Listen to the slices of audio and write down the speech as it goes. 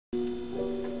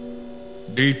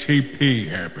DTP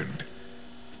happened.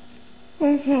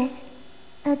 Is it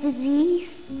a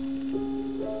disease?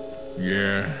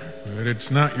 Yeah, but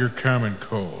it's not your common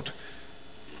cold.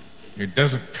 It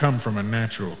doesn't come from a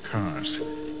natural cause.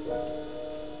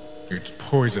 It's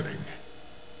poisoning.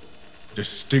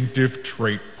 Distinctive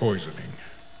trait poisoning.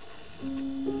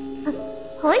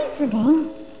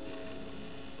 Poisoning?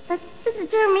 The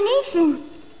determination.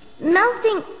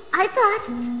 Melting. I thought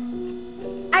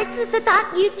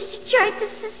you tried to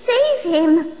save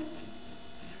him.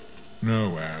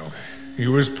 No, Al. He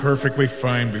was perfectly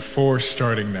fine before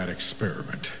starting that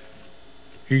experiment.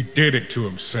 He did it to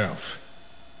himself.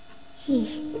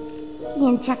 He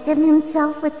injected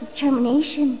himself with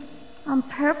determination on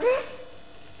purpose?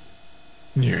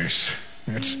 Yes,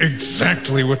 that's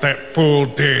exactly what that fool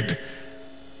did.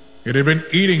 It had been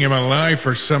eating him alive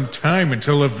for some time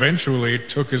until eventually it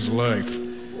took his life.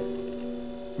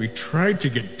 We tried to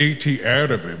get DT out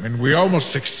of him, and we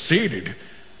almost succeeded.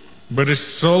 But his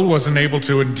soul wasn't able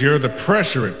to endure the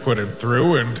pressure it put him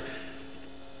through, and...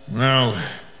 well...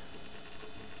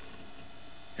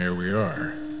 here we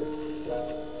are.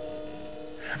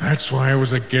 That's why I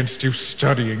was against you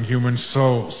studying human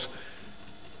souls.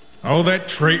 All that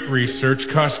trait research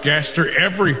cost Gaster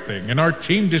everything, and our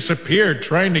team disappeared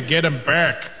trying to get him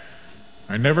back.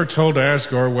 I never told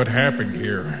Asgore what happened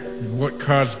here, and what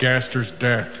caused Gaster's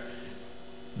death.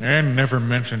 And never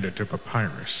mentioned it to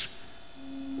Papyrus.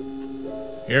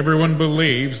 Everyone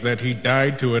believes that he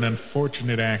died to an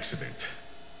unfortunate accident.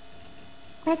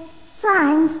 But,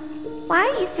 Sans, why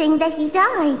are you saying that he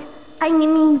died? I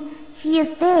mean, he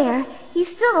is there.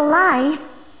 He's still alive.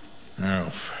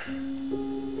 Alf,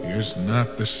 he is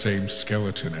not the same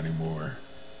skeleton anymore.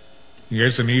 He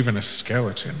isn't even a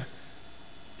skeleton.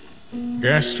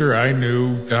 Gaster, I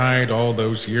knew, died all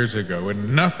those years ago,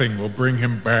 and nothing will bring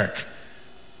him back.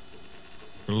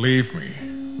 Believe me,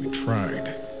 we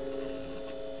tried.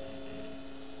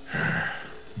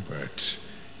 But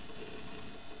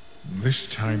this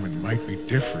time it might be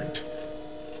different.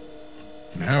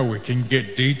 Now we can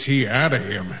get DT out of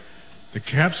him. The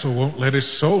capsule won't let his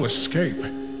soul escape.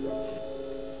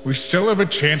 We still have a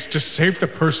chance to save the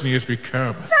person he has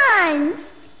become.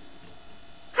 Sans!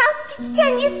 How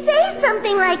can you say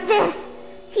something like this?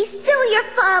 He's still your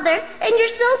father, and your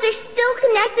souls are still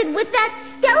connected with that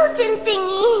skeleton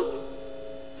thingy.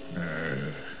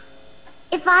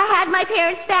 If I had my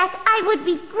parents back, I would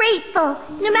be grateful,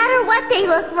 no matter what they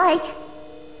look like.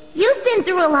 You've been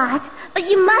through a lot, but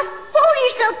you must pull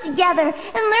yourself together and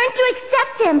learn to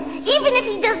accept him, even if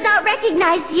he does not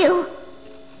recognize you.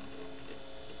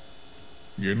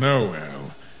 You know,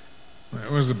 Al, that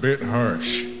was a bit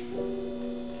harsh.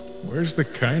 Where's the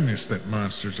kindness that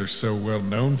monsters are so well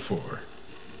known for?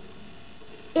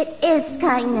 It is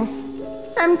kindness.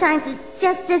 Sometimes it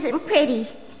just isn't pretty.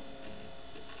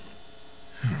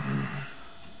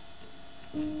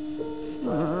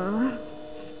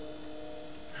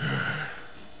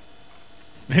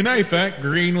 And I thought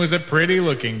green was a pretty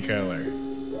looking color.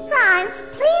 Sans,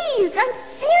 please, I'm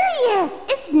serious.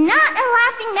 It's not a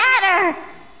laughing matter.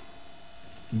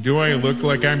 Do I look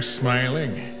like I'm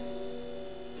smiling?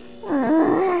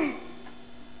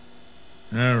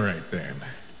 Alright then.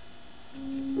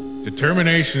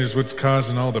 Determination is what's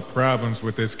causing all the problems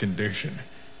with this condition.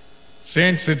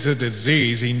 Since it's a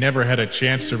disease he never had a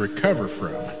chance to recover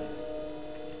from.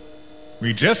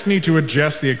 We just need to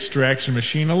adjust the extraction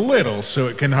machine a little so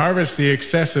it can harvest the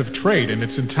excessive trait in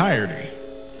its entirety.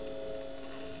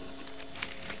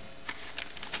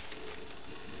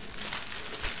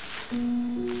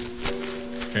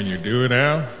 Can you do it,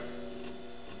 Al?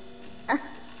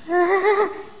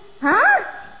 Huh?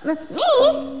 Me?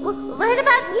 What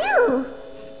about you?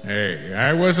 Hey,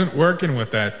 I wasn't working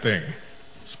with that thing.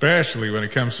 Especially when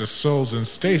it comes to souls in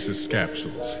stasis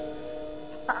capsules.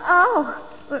 Oh,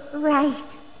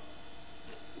 right.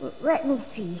 Let me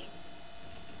see.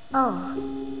 Oh,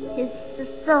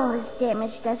 his soul is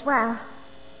damaged as well.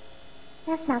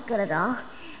 That's not good at all.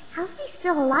 How's he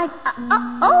still alive?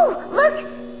 Oh,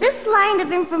 look! This line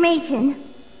of information.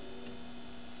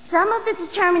 Some of the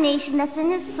determination that's in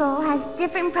his soul has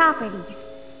different properties.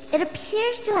 It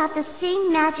appears to have the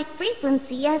same magic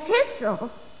frequency as his soul.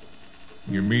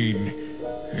 You mean,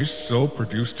 his soul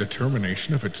produced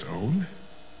determination of its own?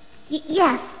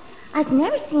 Yes. I've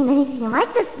never seen anything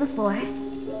like this before.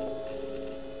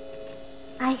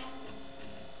 I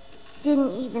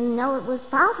didn't even know it was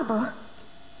possible.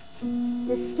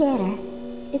 The scanner,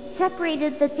 it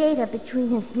separated the data between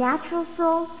his natural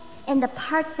soul and the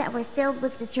parts that were filled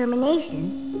with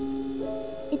determination.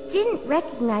 It didn't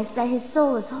recognize that his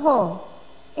soul is whole.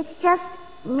 It's just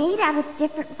made out of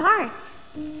different parts.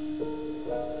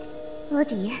 Oh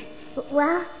dear.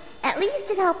 Well, at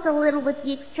least it helps a little with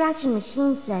the extraction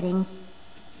machine settings.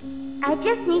 I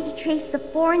just need to trace the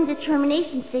foreign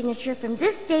determination signature from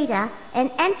this data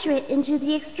and enter it into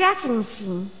the extraction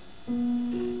machine.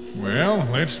 Well,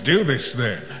 let's do this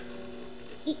then.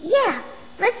 Yeah,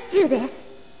 let's do this.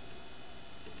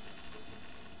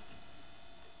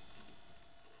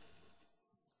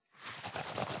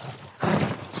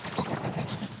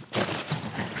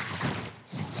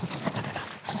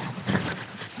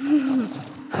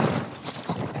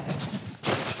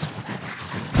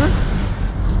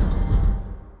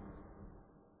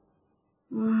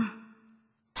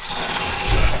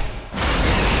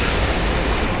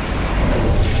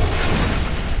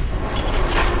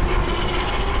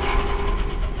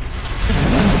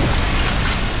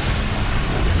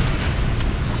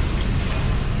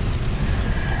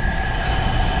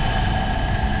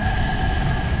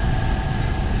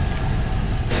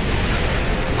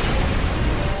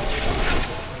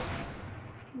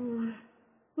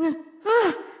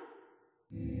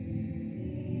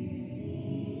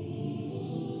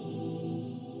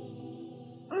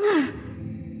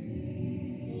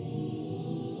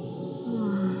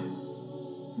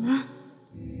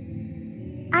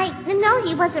 I know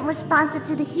he wasn't responsive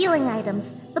to the healing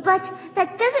items, but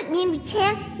that doesn't mean we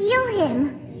can't heal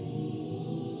him.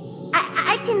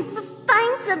 I can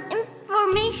find some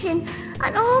information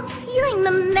on old healing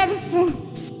the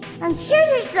medicine. I'm sure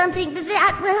there's something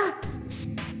that will...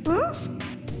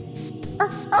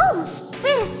 oh,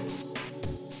 Frisk.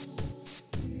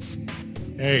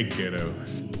 Hey, kiddo.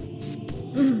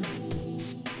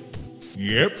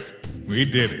 Yep, we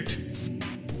did it.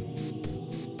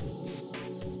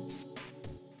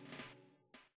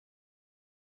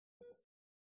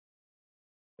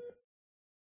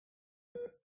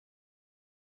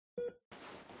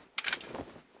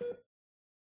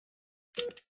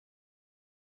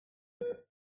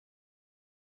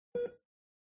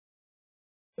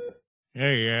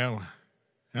 Hey, Al.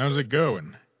 How's it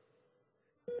going?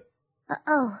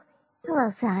 Oh, hello,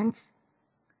 Sans.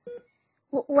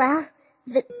 Well,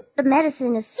 the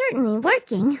medicine is certainly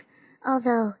working,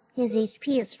 although his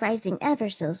HP is rising ever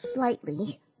so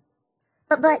slightly.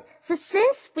 But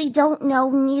since we don't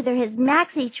know neither his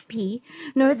max HP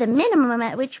nor the minimum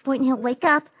at which point he'll wake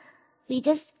up, we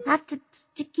just have to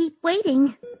keep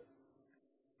waiting.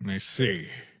 I see.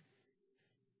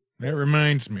 That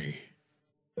reminds me.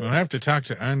 We'll have to talk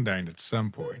to Undyne at some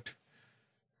point.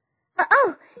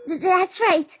 Oh, that's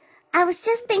right. I was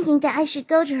just thinking that I should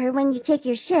go to her when you take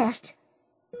your shift.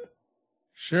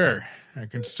 Sure, I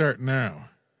can start now.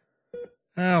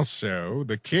 Also,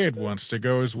 the kid wants to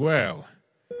go as well.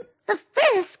 The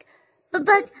Frisk?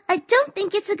 But I don't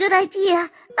think it's a good idea.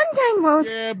 Undyne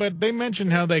won't. Yeah, but they mention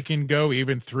how they can go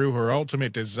even through her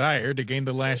ultimate desire to gain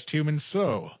the last human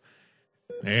soul.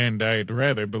 And I'd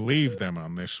rather believe them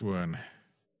on this one.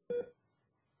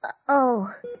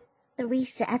 Oh, the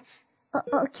resets.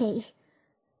 Okay.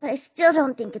 But I still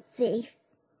don't think it's safe.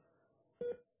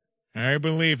 I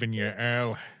believe in you,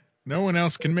 Al. No one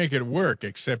else can make it work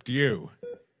except you.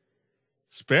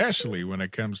 Especially when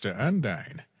it comes to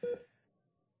Undyne.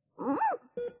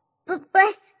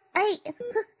 But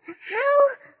how?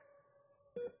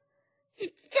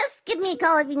 Just give me a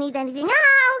call if you need anything.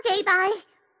 Okay, bye.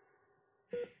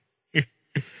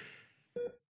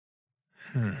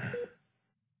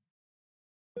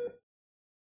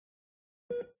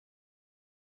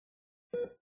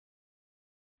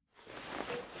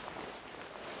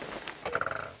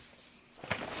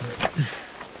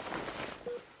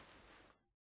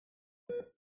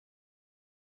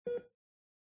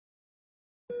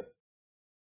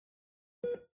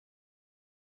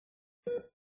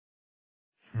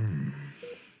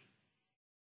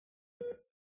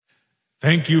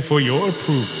 Thank you for your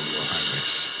approval, Your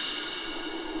Highness.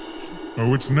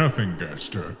 Oh, it's nothing,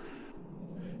 Gaster.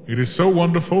 It is so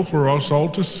wonderful for us all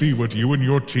to see what you and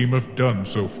your team have done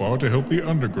so far to help the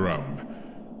Underground.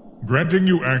 Granting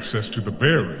you access to the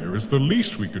barrier is the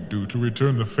least we could do to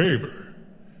return the favor.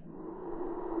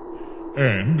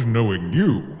 And, knowing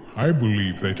you, I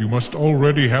believe that you must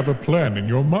already have a plan in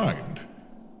your mind.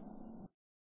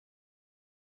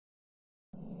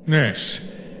 Yes.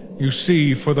 You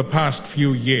see, for the past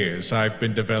few years, I've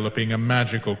been developing a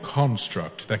magical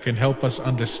construct that can help us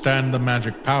understand the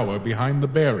magic power behind the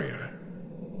barrier.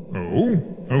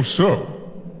 Oh? How so?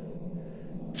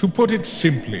 To put it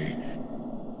simply,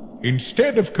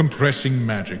 instead of compressing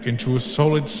magic into a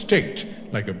solid state,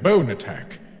 like a bone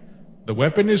attack, the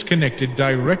weapon is connected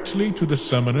directly to the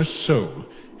summoner's soul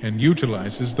and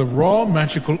utilizes the raw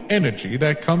magical energy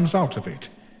that comes out of it.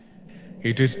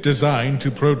 It is designed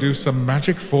to produce a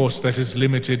magic force that is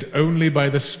limited only by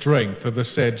the strength of the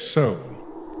said soul.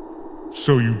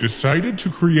 So you decided to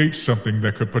create something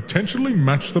that could potentially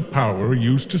match the power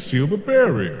used to seal the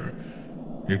barrier.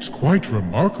 It's quite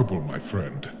remarkable, my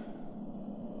friend.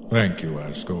 Thank you,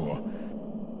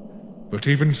 K.oskk. But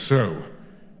even so,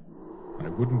 I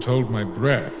wouldn't hold my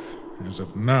breath. As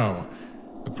of now,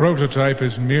 the prototype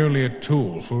is merely a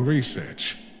tool for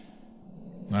research.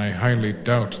 I highly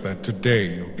doubt that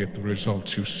today you'll get the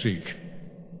results you seek.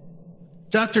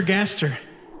 Dr. Gaster,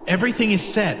 everything is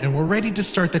set and we're ready to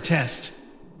start the test.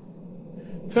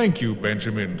 Thank you,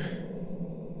 Benjamin.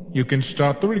 You can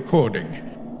start the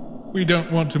recording. We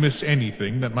don't want to miss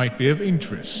anything that might be of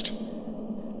interest.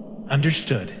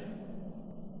 Understood.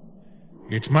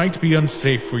 It might be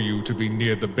unsafe for you to be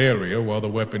near the barrier while the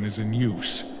weapon is in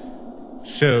use.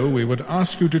 So we would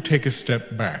ask you to take a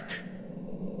step back.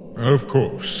 Of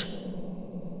course.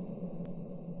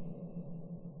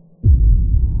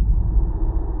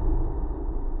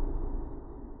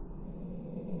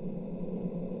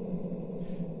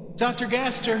 Dr.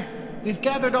 Gaster, we've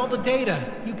gathered all the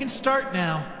data. You can start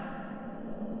now.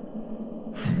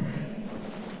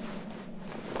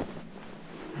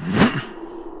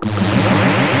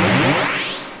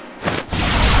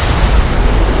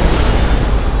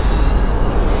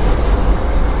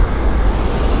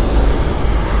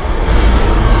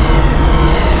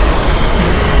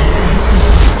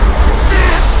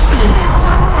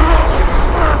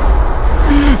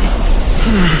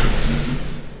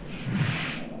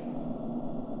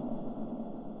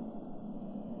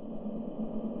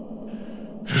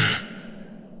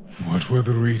 What were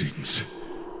the readings?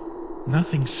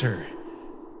 Nothing, sir.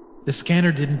 The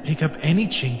scanner didn't pick up any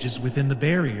changes within the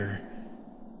barrier.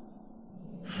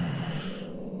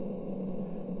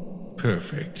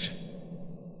 Perfect.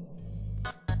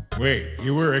 Wait,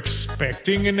 you were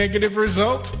expecting a negative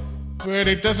result? But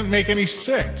it doesn't make any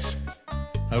sense.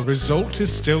 A result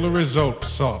is still a result,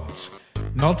 Sons.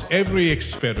 Not every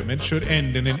experiment should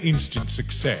end in an instant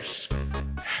success.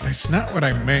 That's not what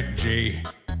I meant, G.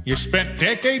 You spent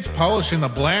decades polishing the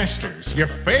blasters, you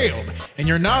failed, and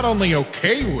you're not only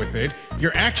okay with it,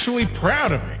 you're actually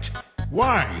proud of it.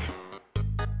 Why?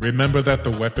 Remember that the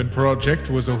weapon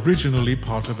project was originally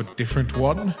part of a different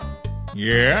one?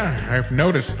 Yeah, I've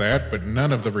noticed that, but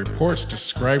none of the reports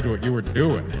described what you were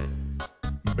doing.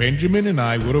 Benjamin and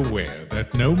I were aware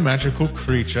that no magical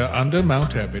creature under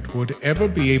Mount Abbott would ever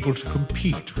be able to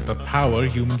compete with the power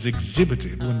humans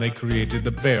exhibited when they created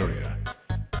the barrier.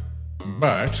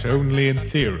 But only in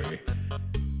theory.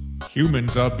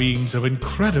 Humans are beings of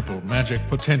incredible magic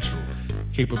potential,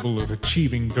 capable of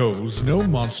achieving goals no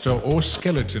monster or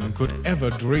skeleton could ever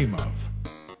dream of.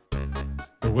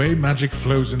 The way magic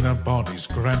flows in their bodies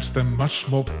grants them much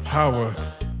more power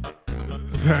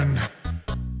than...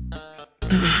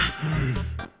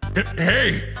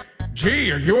 Hey!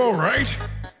 Gee, are you alright?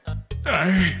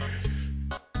 I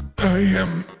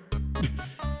am...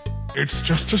 It's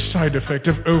just a side effect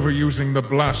of overusing the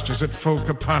blasters at full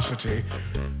capacity.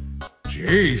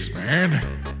 Jeez, man.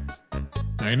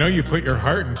 I know you put your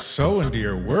heart and soul into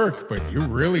your work, but you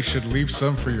really should leave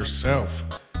some for yourself.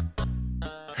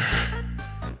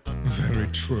 Very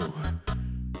true.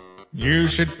 You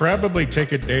should probably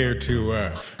take a day or two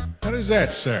off. How does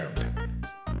that sound?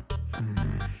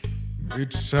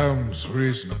 It sounds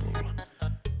reasonable.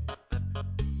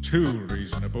 Too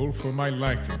reasonable for my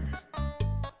liking.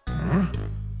 Huh?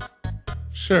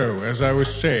 So, as I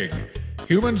was saying,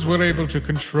 humans were able to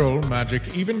control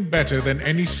magic even better than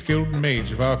any skilled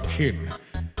mage of our kin.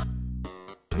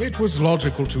 It was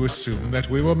logical to assume that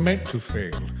we were meant to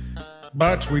fail,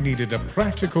 but we needed a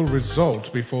practical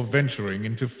result before venturing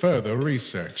into further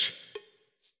research.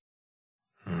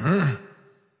 Huh?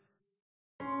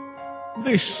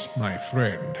 This, my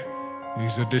friend,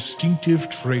 is a distinctive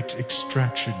trait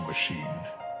extraction machine.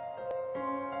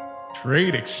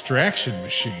 Trait extraction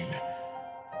machine?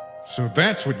 So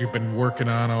that's what you've been working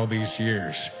on all these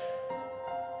years.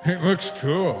 It looks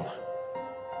cool.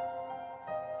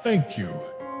 Thank you.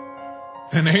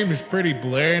 The name is pretty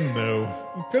bland, though.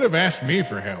 You could have asked me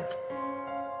for help.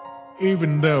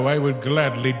 Even though I would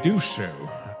gladly do so,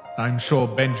 I'm sure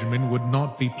Benjamin would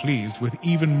not be pleased with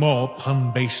even more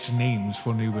pun-based names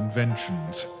for new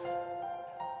inventions.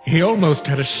 He almost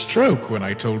had a stroke when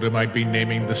I told him I'd be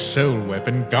naming the soul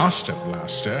weapon Gosta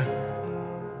Blaster.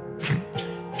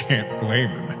 Can't blame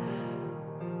him.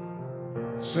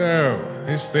 So,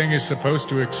 this thing is supposed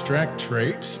to extract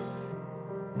traits?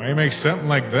 Why make something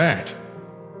like that?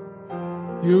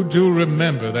 You do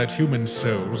remember that human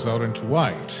souls aren't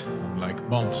white, unlike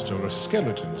monster or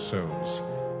skeleton souls.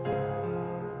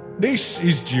 This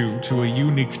is due to a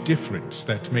unique difference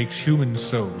that makes human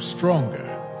souls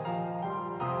stronger.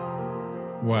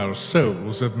 While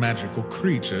souls of magical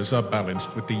creatures are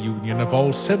balanced with the union of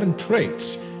all 7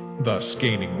 traits, thus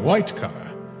gaining white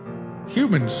color,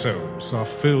 human souls are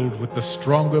filled with the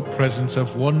stronger presence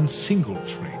of one single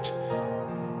trait,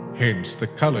 hence the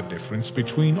color difference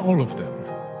between all of them.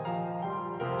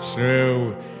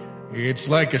 So, it's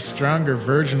like a stronger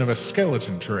version of a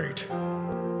skeleton trait.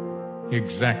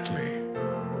 Exactly.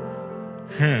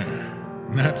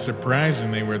 Not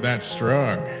surprising they were that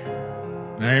strong.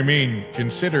 I mean,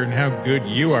 considering how good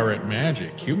you are at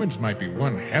magic, humans might be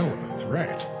one hell of a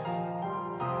threat.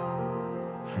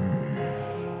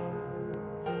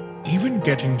 Even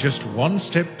getting just one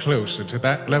step closer to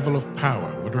that level of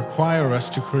power would require us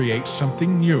to create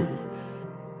something new.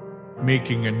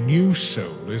 Making a new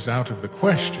soul is out of the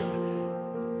question,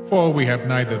 for we have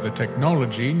neither the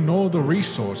technology nor the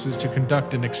resources to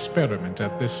conduct an experiment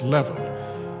at this level.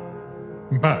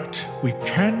 But we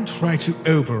can try to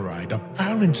override a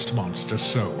balanced monster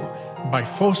soul by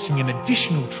forcing an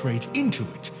additional trait into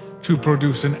it to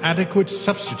produce an adequate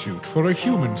substitute for a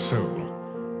human soul.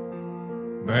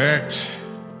 That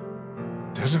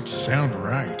doesn't sound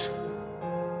right.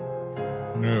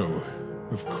 No,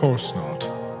 of course not.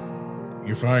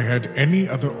 If I had any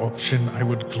other option, I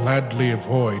would gladly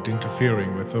avoid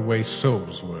interfering with the way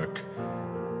souls work.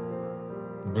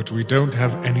 But we don't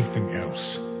have anything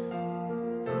else.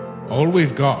 All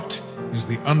we've got is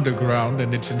the underground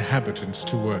and its inhabitants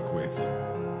to work with.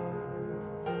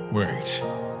 Wait,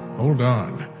 hold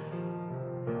on.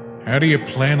 How do you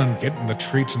plan on getting the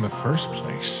treats in the first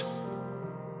place?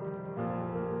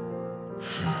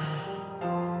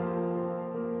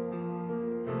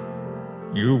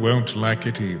 You won't like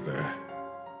it either.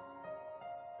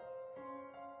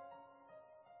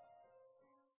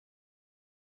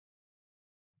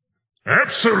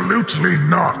 Absolutely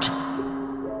not!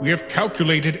 We have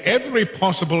calculated every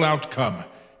possible outcome.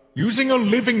 Using a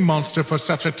living monster for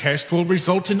such a test will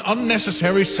result in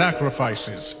unnecessary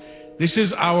sacrifices. This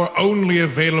is our only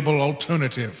available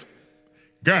alternative.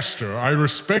 Gaster, I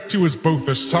respect you as both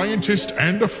a scientist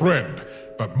and a friend,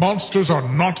 but monsters are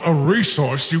not a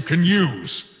resource you can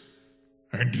use.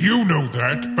 And you know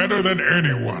that better than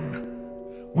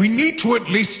anyone. We need to at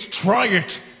least try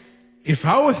it. If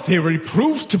our theory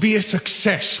proves to be a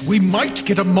success, we might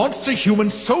get a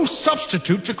monster-human soul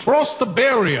substitute to cross the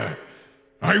barrier.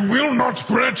 I will not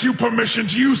grant you permission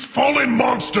to use fallen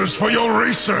monsters for your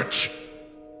research.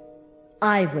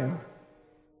 I will.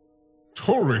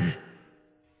 Tori.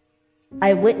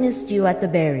 I witnessed you at the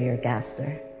barrier,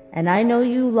 Gaster, and I know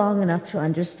you long enough to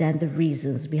understand the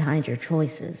reasons behind your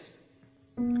choices.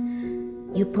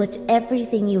 You put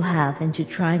everything you have into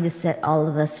trying to set all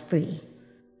of us free.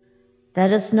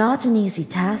 That is not an easy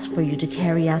task for you to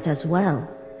carry out as well,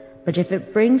 but if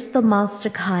it brings the monster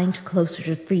kind closer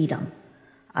to freedom,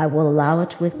 I will allow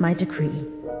it with my decree.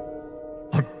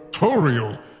 But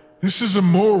Toriel, this is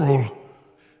immoral.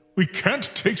 We can't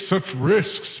take such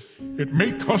risks. It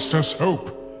may cost us hope.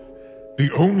 The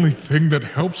only thing that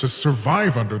helps us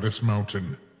survive under this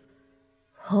mountain.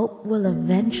 Hope will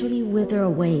eventually wither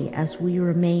away as we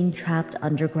remain trapped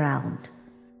underground.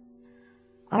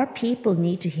 Our people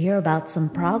need to hear about some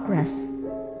progress.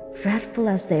 Dreadful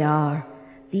as they are,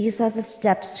 these are the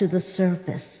steps to the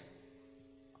surface.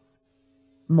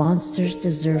 Monsters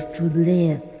deserve to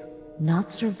live,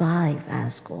 not survive,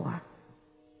 Asgore.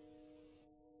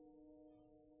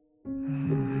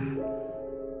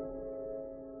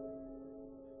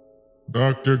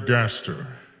 Dr. Gaster,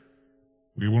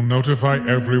 we will notify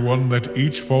everyone that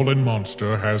each fallen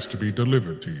monster has to be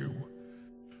delivered to you.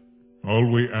 All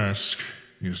we ask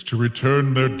is to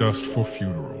return their dust for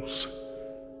funerals.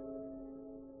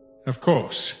 Of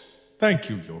course. Thank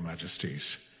you, Your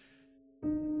Majesties.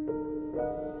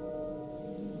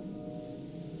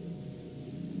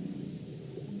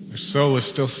 The soul is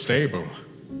still stable.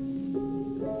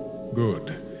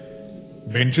 Good.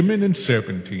 Benjamin and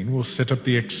Serpentine will set up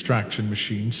the extraction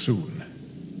machine soon.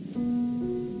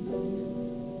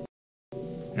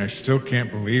 I still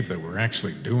can't believe that we're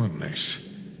actually doing this.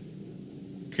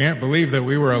 Can't believe that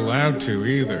we were allowed to,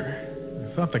 either. I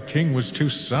thought the king was too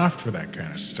soft for that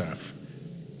kind of stuff.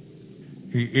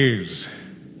 He is.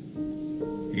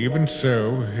 Even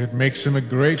so, it makes him a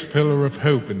great pillar of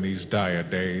hope in these dire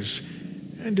days,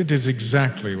 and it is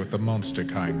exactly what the monster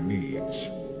kind needs.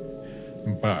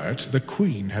 But the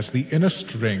Queen has the inner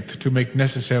strength to make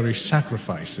necessary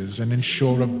sacrifices and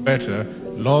ensure a better,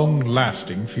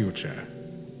 long-lasting future.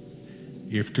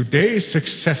 If today is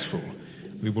successful,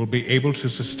 we will be able to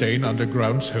sustain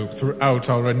Underground's hope throughout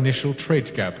our initial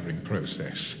trait-gathering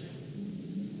process.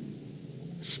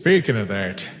 Speaking of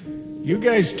that, you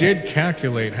guys did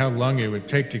calculate how long it would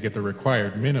take to get the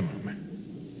required minimum.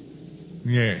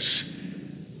 Yes.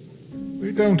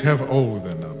 We don't have all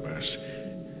the numbers,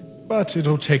 but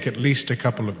it'll take at least a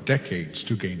couple of decades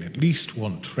to gain at least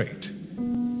one trait.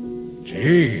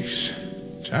 Jeez,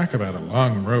 talk about a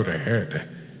long road ahead.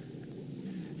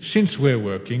 Since we're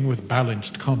working with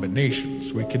balanced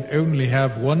combinations, we can only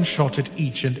have one shot at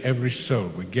each and every soul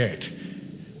we get.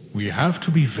 We have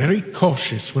to be very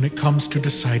cautious when it comes to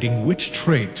deciding which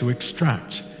trait to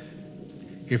extract.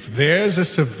 If there's a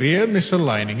severe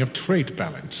misaligning of trait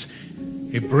balance,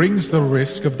 it brings the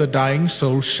risk of the dying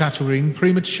soul shattering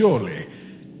prematurely,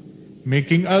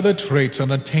 making other traits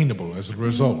unattainable as a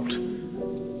result.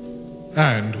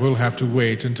 And we'll have to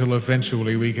wait until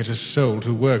eventually we get a soul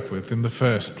to work with in the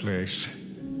first place.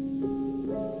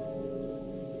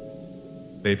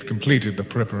 They've completed the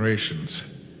preparations.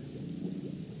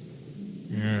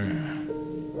 Yeah.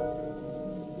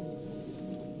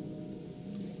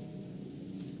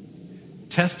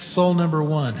 Test soul number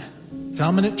 1.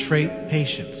 Dominant trait,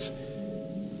 patience.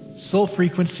 Soul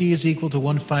frequency is equal to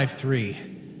 153.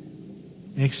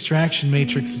 The extraction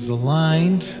matrix is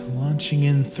aligned. Launching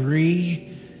in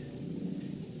 3,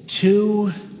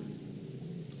 2,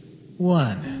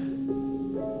 1.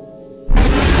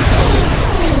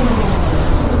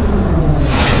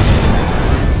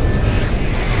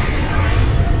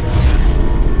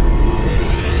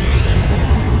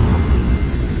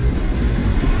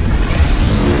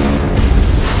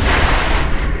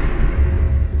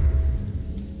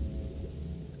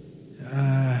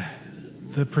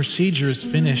 The procedure is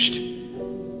finished.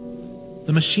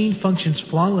 The machine functions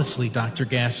flawlessly, Dr.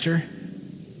 Gaster.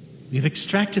 We've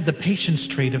extracted the patience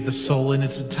trait of the soul in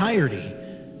its entirety.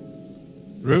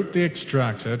 Route the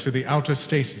extractor to the outer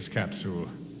stasis capsule.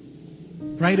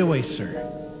 Right away, sir.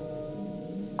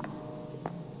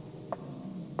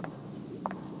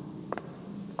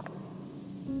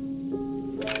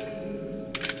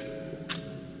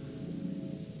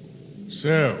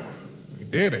 So, we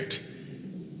did it.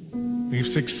 We've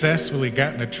successfully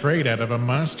gotten a trait out of a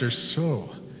monster's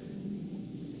soul.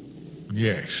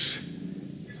 Yes.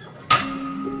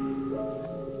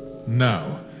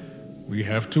 Now, we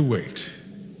have to wait.